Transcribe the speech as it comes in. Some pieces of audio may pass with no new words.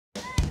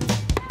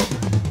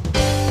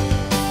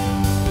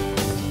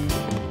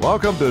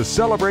Welcome to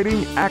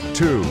Celebrating Act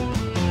 2.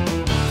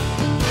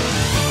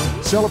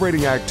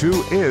 Celebrating Act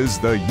 2 is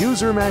the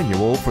user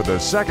manual for the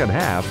second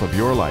half of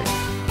your life.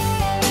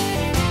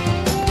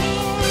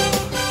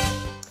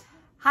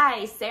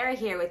 Hi, Sarah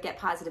here with Get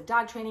Positive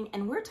Dog Training,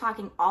 and we're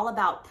talking all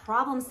about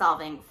problem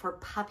solving for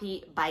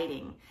puppy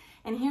biting.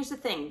 And here's the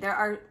thing, there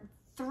are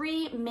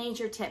 3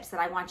 major tips that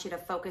I want you to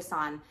focus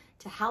on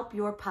to help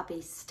your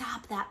puppy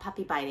stop that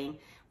puppy biting,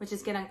 which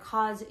is going to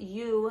cause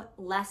you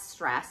less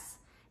stress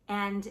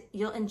and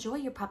you'll enjoy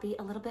your puppy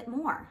a little bit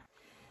more.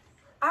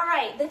 All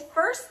right, the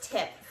first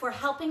tip for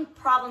helping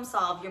problem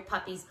solve your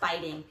puppy's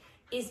biting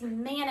is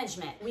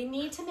management. We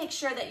need to make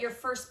sure that you're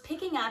first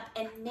picking up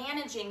and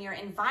managing your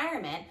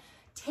environment,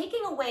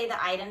 taking away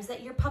the items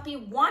that your puppy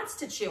wants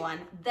to chew on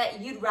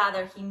that you'd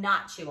rather he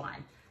not chew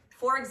on.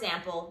 For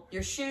example,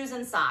 your shoes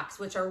and socks,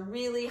 which are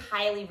really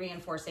highly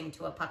reinforcing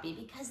to a puppy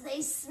because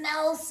they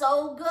smell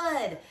so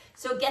good.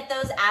 So get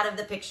those out of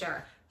the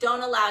picture.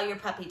 Don't allow your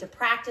puppy to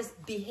practice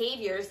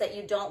behaviors that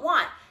you don't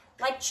want,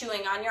 like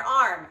chewing on your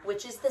arm,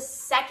 which is the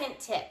second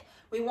tip.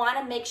 We want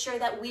to make sure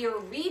that we are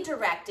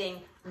redirecting,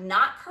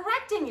 not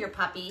correcting your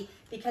puppy,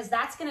 because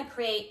that's going to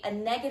create a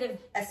negative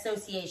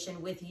association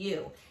with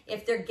you.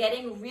 If they're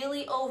getting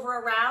really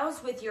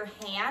over-aroused with your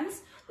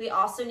hands, we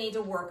also need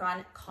to work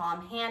on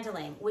calm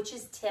handling, which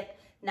is tip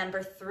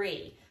number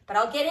 3. But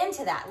I'll get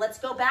into that. Let's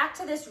go back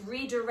to this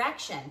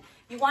redirection.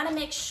 You want to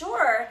make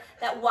sure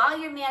that while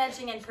you're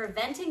managing and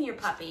preventing your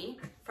puppy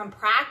from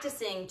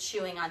practicing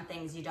chewing on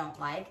things you don't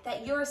like,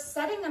 that you're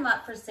setting them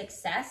up for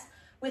success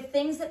with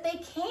things that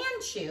they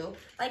can chew,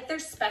 like their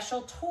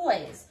special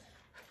toys.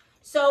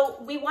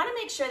 So we want to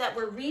make sure that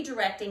we're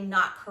redirecting,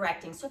 not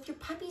correcting. So if your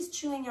puppy's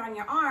chewing on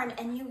your arm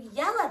and you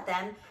yell at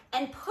them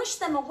and push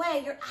them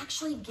away, you're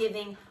actually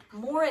giving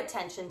more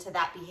attention to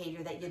that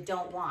behavior that you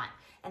don't want.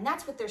 And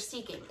that's what they're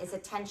seeking, is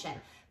attention.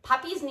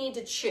 Puppies need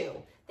to chew.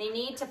 They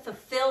need to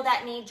fulfill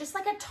that need, just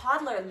like a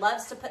toddler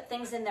loves to put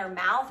things in their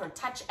mouth or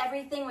touch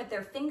everything with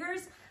their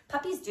fingers.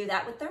 Puppies do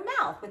that with their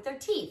mouth, with their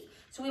teeth.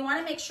 So we want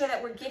to make sure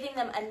that we're giving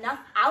them enough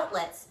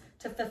outlets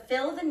to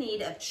fulfill the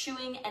need of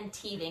chewing and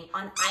teething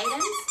on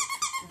items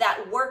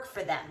that work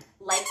for them,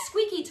 like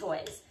squeaky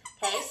toys.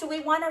 Okay, so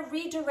we want to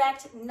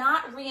redirect,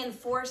 not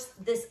reinforce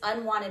this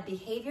unwanted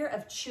behavior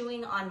of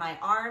chewing on my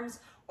arms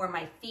or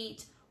my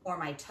feet or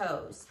my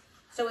toes.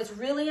 So it's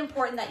really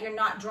important that you're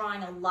not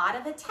drawing a lot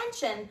of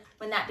attention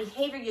when that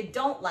behavior you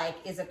don't like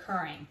is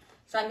occurring.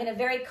 So I'm going to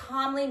very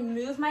calmly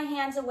move my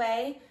hands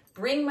away,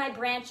 bring my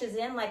branches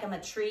in like I'm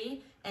a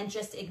tree, and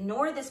just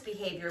ignore this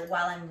behavior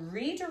while I'm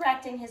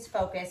redirecting his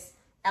focus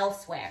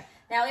elsewhere.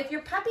 Now, if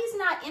your puppy's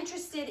not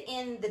interested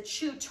in the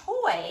chew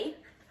toy,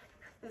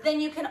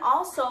 then you can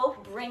also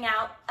bring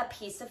out a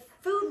piece of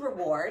food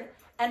reward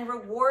and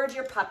reward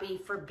your puppy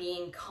for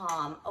being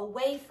calm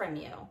away from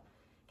you.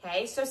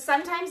 Okay, so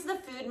sometimes the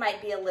food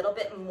might be a little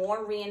bit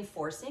more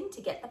reinforcing to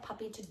get the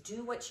puppy to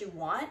do what you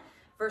want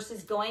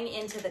versus going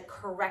into the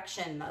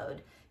correction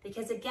mode.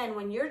 Because again,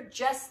 when you're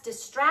just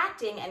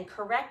distracting and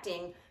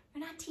correcting,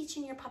 you're not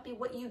teaching your puppy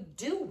what you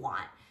do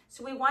want.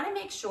 So we want to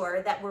make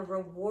sure that we're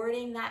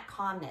rewarding that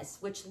calmness,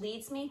 which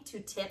leads me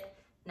to tip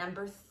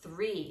number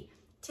 3.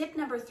 Tip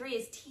number 3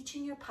 is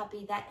teaching your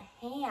puppy that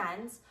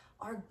hands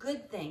are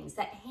good things,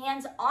 that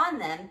hands on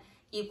them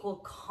equal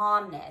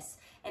calmness.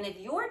 And if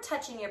you're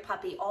touching your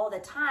puppy all the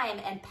time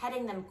and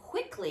petting them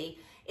quickly,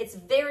 it's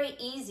very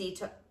easy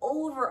to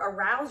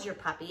over-arouse your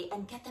puppy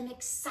and get them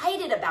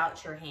excited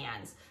about your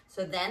hands.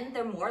 So then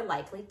they're more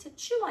likely to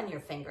chew on your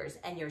fingers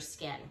and your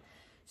skin.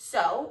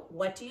 So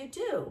what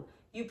do?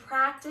 You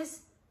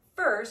practice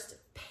first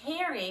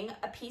pairing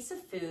a piece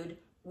of food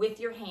with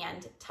your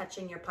hand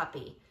touching your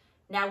puppy.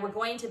 Now we're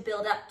going to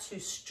build up to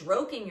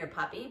stroking your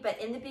puppy,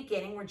 but in the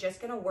beginning, we're just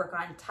going to work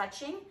on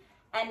touching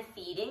and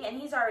feeding, and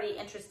he's already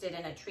interested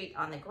in a treat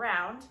on the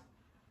ground.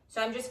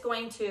 So I'm just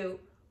going to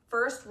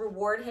first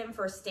reward him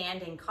for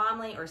standing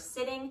calmly or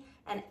sitting,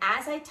 and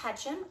as I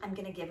touch him, I'm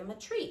going to give him a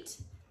treat.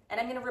 And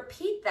I'm going to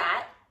repeat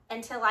that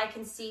until I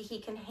can see he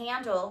can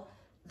handle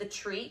the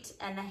treat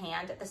and the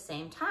hand at the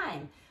same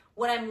time.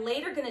 What I'm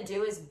later going to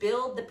do is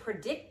build the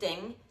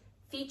predicting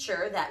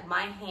feature that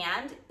my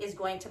hand is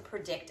going to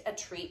predict a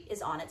treat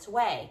is on its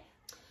way.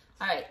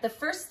 All right, the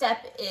first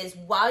step is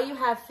while you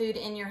have food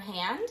in your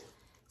hand,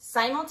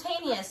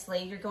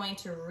 simultaneously, you're going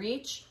to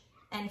reach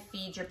and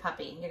feed your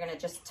puppy. You're going to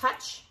just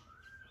touch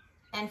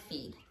and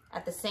feed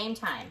at the same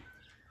time.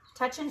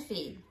 Touch and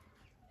feed.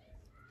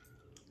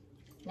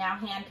 Now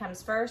hand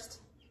comes first.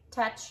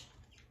 Touch,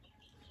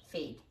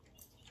 feed.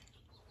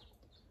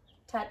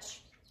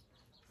 Touch,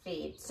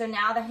 feed. So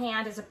now the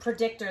hand is a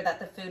predictor that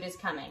the food is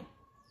coming.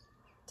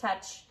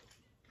 Touch,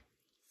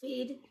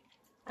 feed.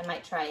 I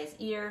might try his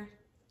ear.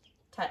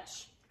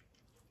 Touch,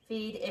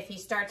 feed. If he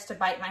starts to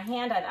bite my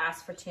hand, I've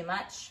asked for too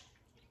much.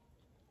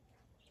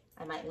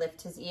 I might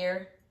lift his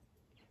ear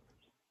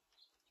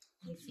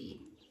and feed.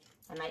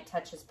 I might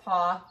touch his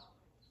paw.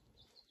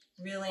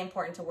 Really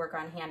important to work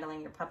on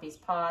handling your puppy's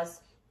paws.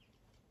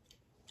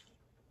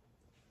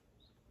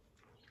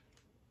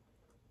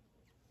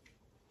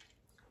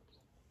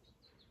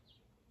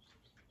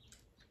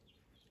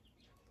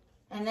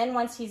 And then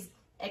once he's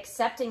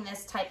accepting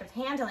this type of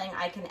handling,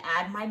 I can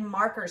add my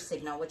marker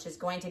signal, which is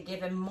going to give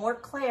him more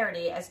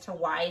clarity as to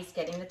why he's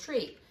getting the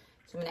treat.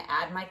 So I'm going to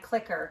add my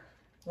clicker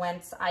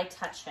once I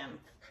touch him.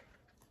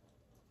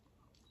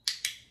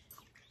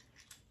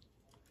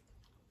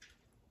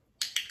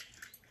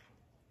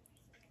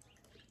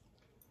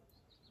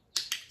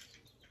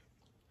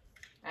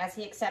 As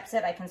he accepts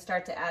it, I can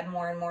start to add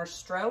more and more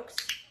strokes.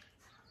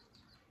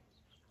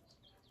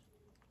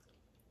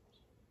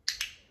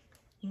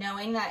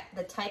 Knowing that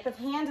the type of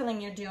handling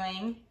you're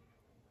doing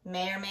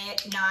may or may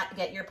not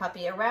get your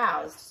puppy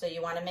aroused. So you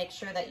want to make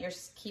sure that you're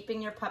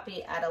keeping your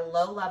puppy at a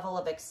low level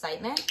of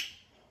excitement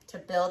to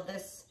build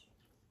this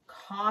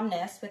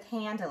calmness with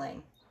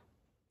handling.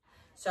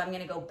 So I'm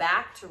going to go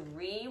back to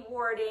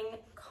rewarding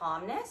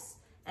calmness.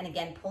 And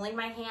again, pulling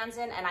my hands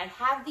in, and I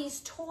have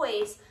these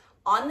toys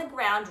on the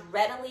ground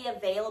readily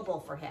available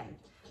for him.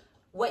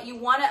 What you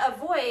want to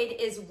avoid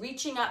is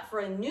reaching up for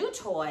a new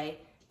toy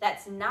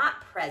that's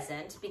not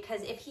present,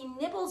 because if he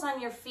nibbles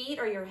on your feet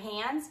or your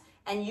hands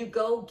and you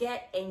go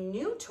get a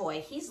new toy,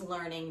 he's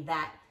learning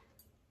that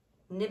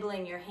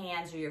nibbling your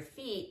hands or your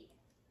feet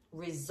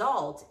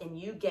result in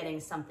you getting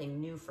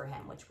something new for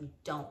him, which we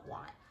don't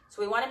want.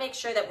 So we want to make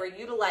sure that we're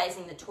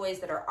utilizing the toys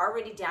that are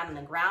already down on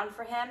the ground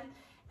for him,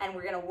 and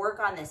we're going to work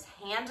on this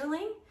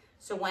handling.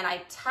 So when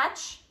I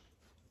touch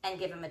and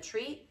give him a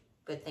treat,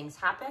 good things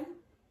happen.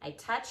 I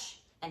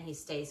touch and he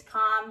stays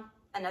calm,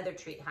 another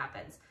treat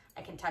happens.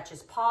 I can touch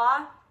his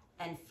paw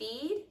and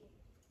feed,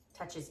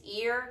 touch his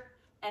ear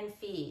and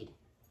feed.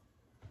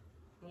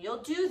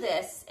 You'll do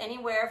this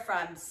anywhere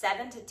from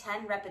 7 to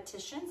 10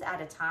 repetitions at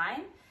a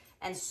time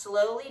and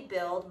slowly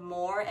build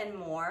more and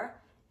more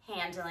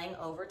handling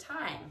over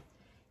time.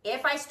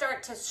 If I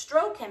start to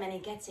stroke him and he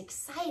gets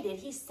excited,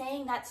 he's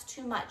saying that's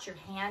too much. Your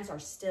hands are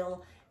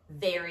still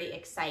very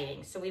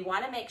exciting. So we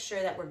want to make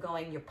sure that we're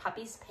going your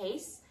puppy's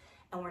pace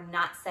and we're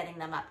not setting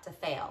them up to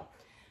fail.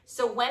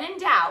 So when in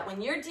doubt,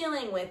 when you're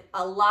dealing with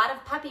a lot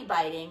of puppy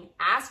biting,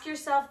 ask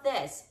yourself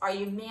this: are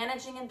you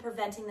managing and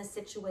preventing the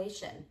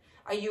situation?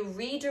 Are you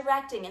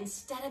redirecting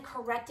instead of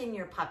correcting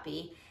your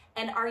puppy?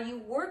 And are you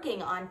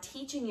working on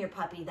teaching your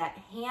puppy that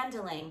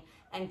handling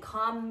and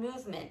calm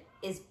movement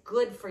is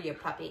good for your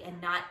puppy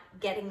and not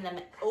getting them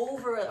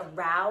over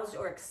aroused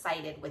or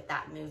excited with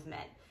that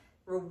movement?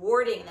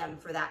 Rewarding them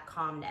for that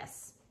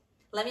calmness.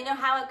 Let me know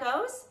how it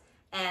goes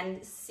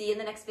and see you in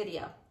the next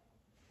video.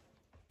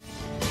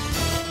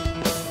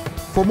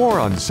 For more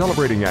on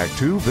Celebrating Act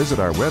 2, visit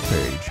our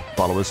webpage,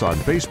 follow us on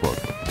Facebook,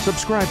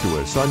 subscribe to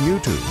us on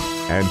YouTube,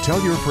 and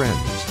tell your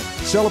friends.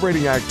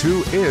 Celebrating Act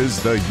 2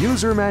 is the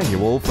user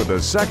manual for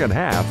the second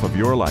half of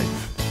your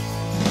life.